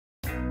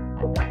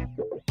Hi,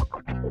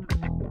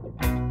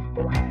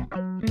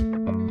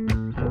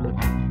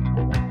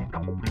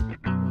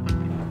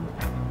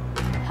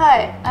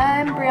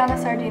 I'm Brianna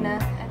Sardina.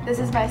 This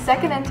is my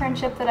second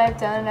internship that I've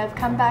done, and I've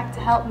come back to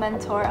help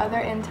mentor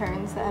other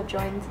interns that have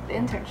joined the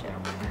internship.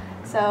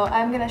 So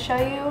I'm going to show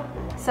you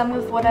some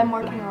of what I'm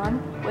working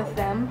on with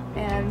them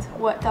and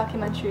what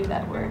documentary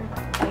that we're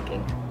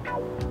making.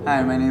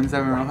 Hi, my name is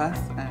Evan Rojas.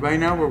 Right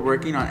now we're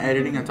working on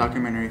editing a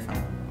documentary film.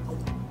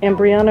 And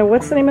Brianna,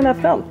 what's the name of that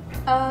film?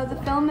 The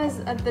film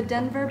is the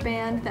Denver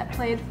band that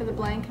played for the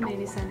Blind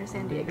Community Center,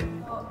 San Diego.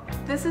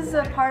 This is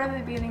a part of the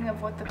beginning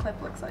of what the clip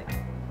looks like.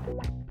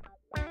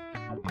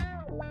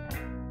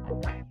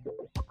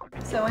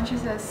 So when she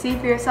says, see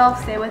for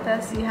yourself, stay with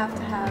us, you have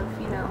to have,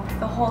 you know,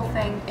 the whole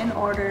thing in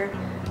order.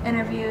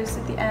 Interviews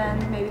at the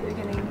end, maybe the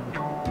beginning,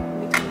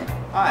 in between it.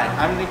 Hi,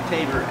 I'm Nick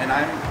Tabor, and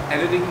I'm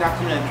editing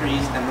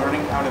documentaries and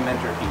learning how to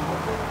mentor people.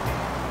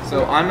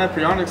 So I'm at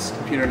Brianna's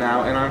computer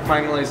now, and I'm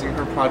finalizing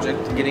her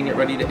project, getting it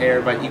ready to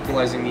air by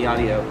equalizing the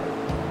audio.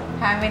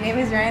 Hi, my name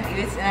is Rand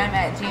Edis, and I'm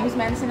at James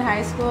Madison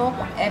High School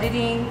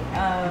editing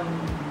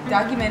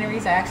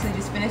documentaries. I actually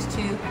just finished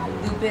 2,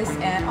 lupus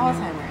and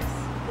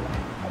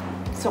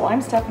Alzheimer's. So I'm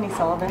Stephanie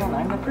Sullivan, and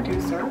I'm the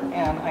producer,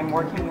 and I'm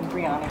working with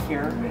Brianna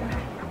here.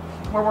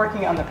 We're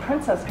working on the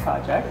Princess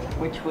Project,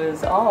 which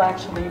was all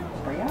actually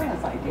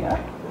Brianna's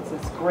idea. It's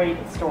this great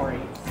story.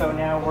 So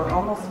now we're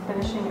almost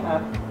finishing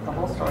up the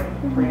whole story.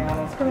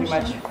 Brianna's pretty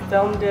much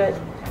filmed it,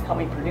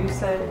 helped me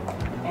produce it,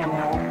 and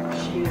now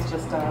she's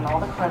just done all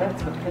the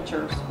credits with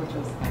pictures, which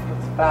is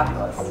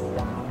fabulous.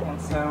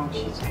 And so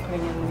she's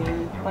putting in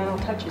the final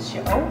touches.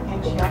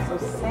 And she also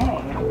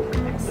sang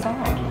a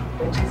song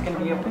that she's going to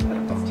be able to put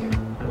up this too.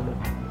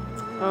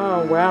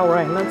 Oh wow,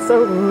 Ryan, that's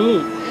so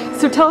neat.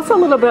 So tell us a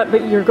little bit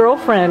about your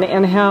girlfriend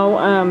and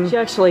how she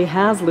actually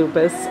has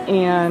lupus,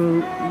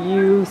 and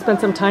you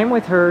spent some time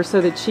with her so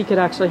that she could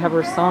actually have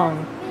her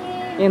song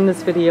in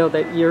this video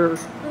that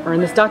or in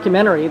this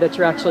documentary that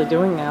you're actually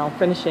doing now,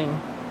 finishing.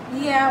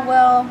 Yeah,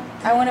 well,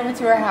 I went over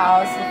to her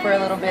house for a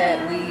little bit.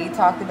 We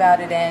talked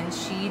about it, and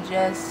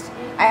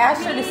I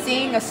asked her to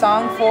sing a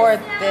song for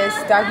this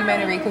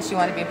documentary because she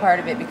wanted to be a part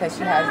of it because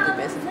she has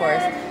lupus, of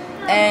course.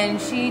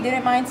 And she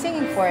didn't mind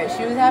singing for it.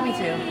 She was happy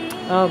to.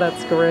 Oh,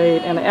 that's great.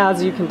 And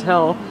as you can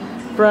tell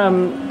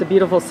from the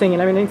beautiful singing,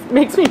 I mean, it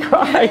makes me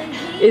cry.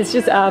 It's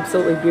just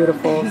absolutely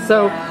beautiful.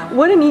 So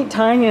what a neat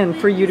tie-in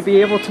for you to be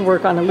able to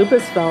work on a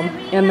lupus film,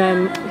 and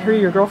then hear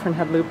your girlfriend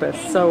had lupus.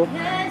 So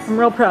I'm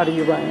real proud of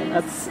you, Ryan.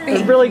 That's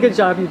a really good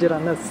job you did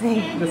on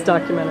this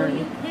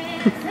documentary.